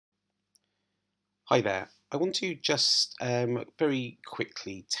Hi there. I want to just very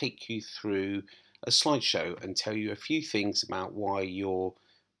quickly take you through a slideshow and tell you a few things about why your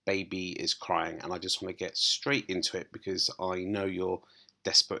baby is crying. And I just want to get straight into it because I know you're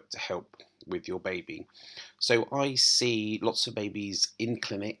desperate to help with your baby. So I see lots of babies in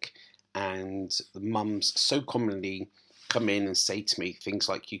clinic, and the mums so commonly come in and say to me things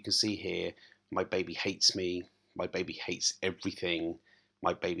like, you can see here, my baby hates me, my baby hates everything,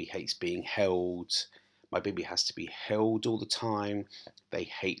 my baby hates being held. My baby has to be held all the time. They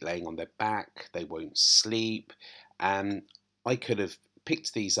hate laying on their back. They won't sleep. And I could have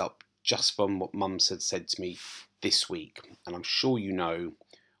picked these up just from what mums had said to me this week. And I'm sure you know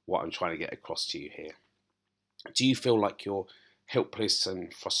what I'm trying to get across to you here. Do you feel like you're helpless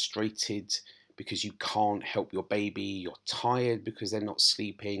and frustrated because you can't help your baby? You're tired because they're not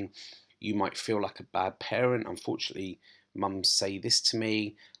sleeping. You might feel like a bad parent. Unfortunately, mums say this to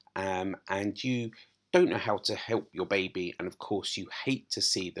me, and you don't know how to help your baby, and of course you hate to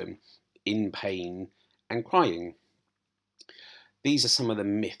see them in pain and crying. These are some of the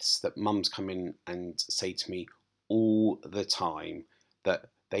myths that mums come in and say to me all the time, that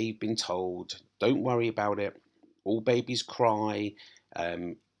they've been told, don't worry about it, all babies cry,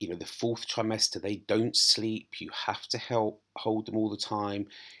 the fourth trimester they don't sleep, you have to hold them all the time,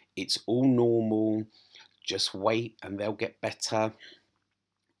 it's all normal, just wait and they'll get better.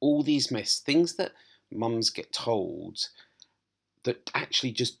 All these myths, things that mums get told that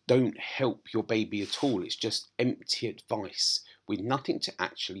actually just don't help your baby at all. It's just empty advice with nothing to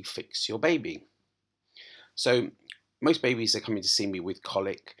actually fix your baby. So most babies are coming to see me with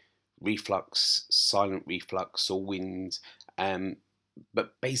colic, reflux, silent reflux or wind.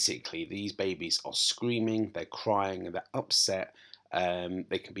 But basically these babies are screaming, they're crying and they're upset.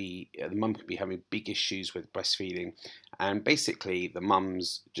 The mum can be having big issues with breastfeeding, and basically the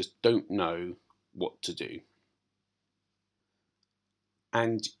mums just don't know what to do.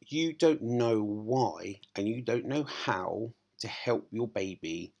 And you don't know why, and you don't know how to help your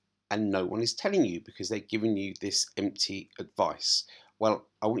baby, and no one is telling you because they're giving you this empty advice. Well,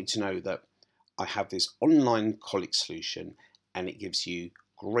 I want you to know that I have this online colic solution, and it gives you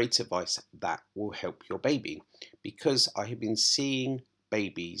great advice that will help your baby, because I have been seeing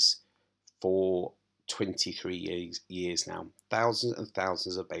babies for 23 years now, thousands and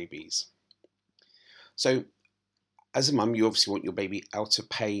thousands of babies. So as a mum, you obviously want your baby out of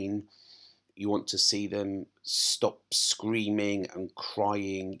pain. You want to see them stop screaming and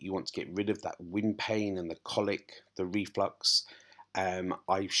crying. You want to get rid of that wind pain and the colic, the reflux. I'm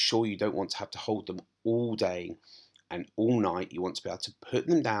sure you don't want to have to hold them all day and all night. You want to be able to put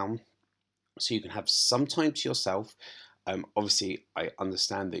them down so you can have some time to yourself. Obviously, I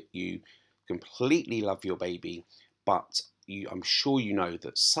understand that you completely love your baby, but I'm sure you know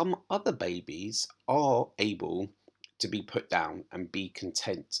that some other babies are able to be put down and be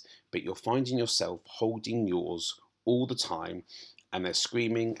content, but you're finding yourself holding yours all the time, and they're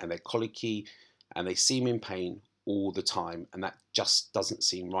screaming and they're colicky and they seem in pain all the time, and that just doesn't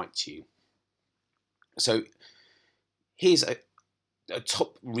seem right to you. So here's a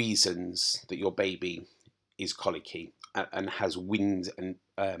top reasons that your baby is colicky and has wind and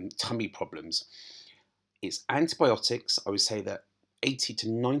tummy problems. It's antibiotics. I would say that 80 to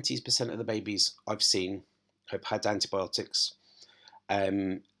 90% of the babies I've seen have had antibiotics.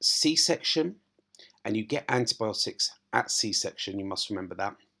 C-section, and you get antibiotics at C-section, you must remember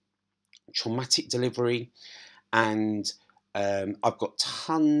that. Traumatic delivery, and I've got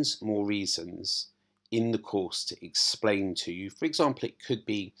tons more reasons in the course to explain to you. For example, it could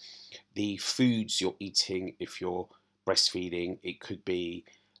be the foods you're eating if you're breastfeeding. It could be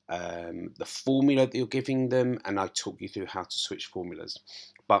the formula that you're giving them, and I talk you through how to switch formulas.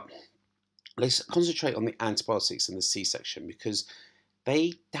 But let's concentrate on the antibiotics in the C-section, because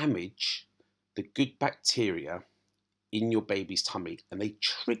they damage the good bacteria in your baby's tummy and they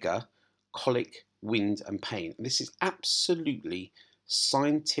trigger colic, wind and pain. And this is absolutely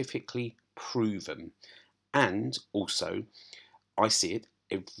scientifically proven, and also I see it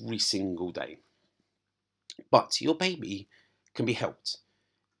every single day. But your baby can be helped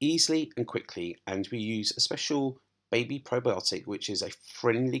easily and quickly, and we use a special baby probiotic, which is a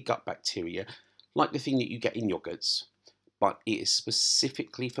friendly gut bacteria like the thing that you get in yogurts, but it is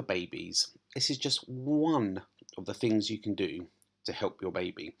specifically for babies. This is just one of the things you can do to help your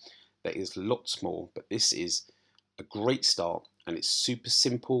baby. There is lots more, but this is a great start, and it's super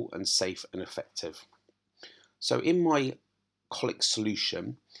simple and safe and effective. So in my colic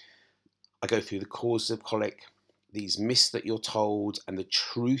solution, I go through the causes of colic, these myths that you're told and the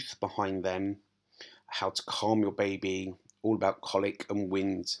truth behind them, how to calm your baby, all about colic and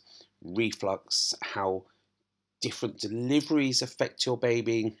wind, reflux, how different deliveries affect your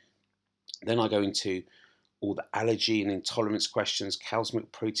baby. Then I go into all the allergy and intolerance questions, cow's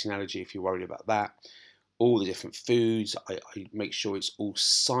milk protein allergy if you're worried about that, all the different foods. I make sure it's all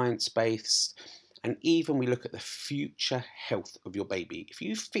science-based. And even we look at the future health of your baby. If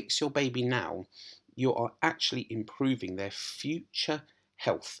you fix your baby now, you are actually improving their future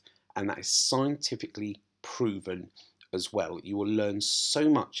health. And that is scientifically proven as well. You will learn so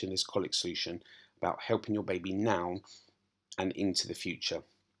much in this colic solution about helping your baby now and into the future.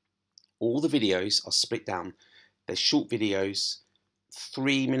 All the videos are split down. They're short videos,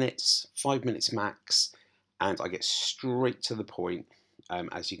 3 minutes, 5 minutes max, and I get straight to the point.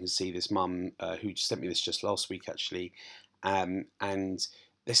 As you can see, this mum who sent me this just last week actually, and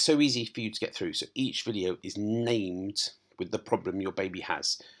they're so easy for you to get through. So each video is named with the problem your baby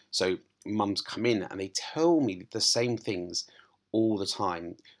has. So mums come in and they tell me the same things all the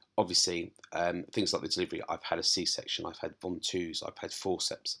time. Obviously, things like the delivery. I've had a C-section, I've had von 2s, I've had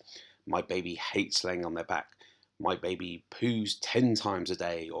forceps. My baby hates laying on their back. My baby poos 10 times a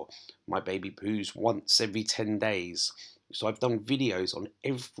day, or my baby poos once every 10 days. So I've done videos on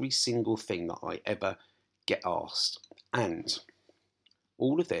every single thing that I ever get asked. And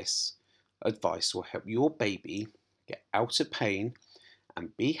all of this advice will help your baby get out of pain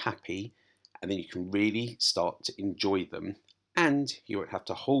and be happy, and then you can really start to enjoy them, and you won't have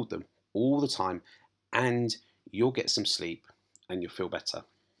to hold them all the time, and you'll get some sleep and you'll feel better.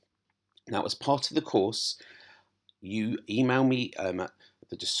 Now, as part of the course, you email me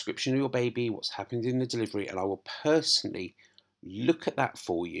the description of your baby, what's happened in the delivery, and I will personally look at that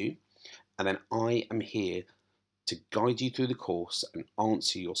for you. And then I am here to guide you through the course and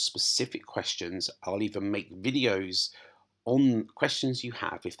answer your specific questions. I'll even make videos on questions you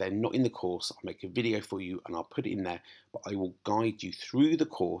have. If they're not in the course, I'll make a video for you and I'll put it in there. But I will guide you through the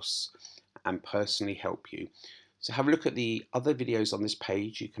course and personally help you. So have a look at the other videos on this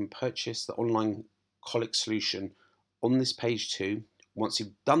page. You can purchase the online colic solution on this page too. Once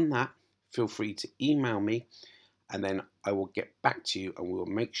you've done that, feel free to email me and then I will get back to you and we will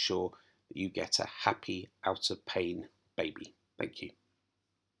make sure that you get a happy, out of pain baby. Thank you.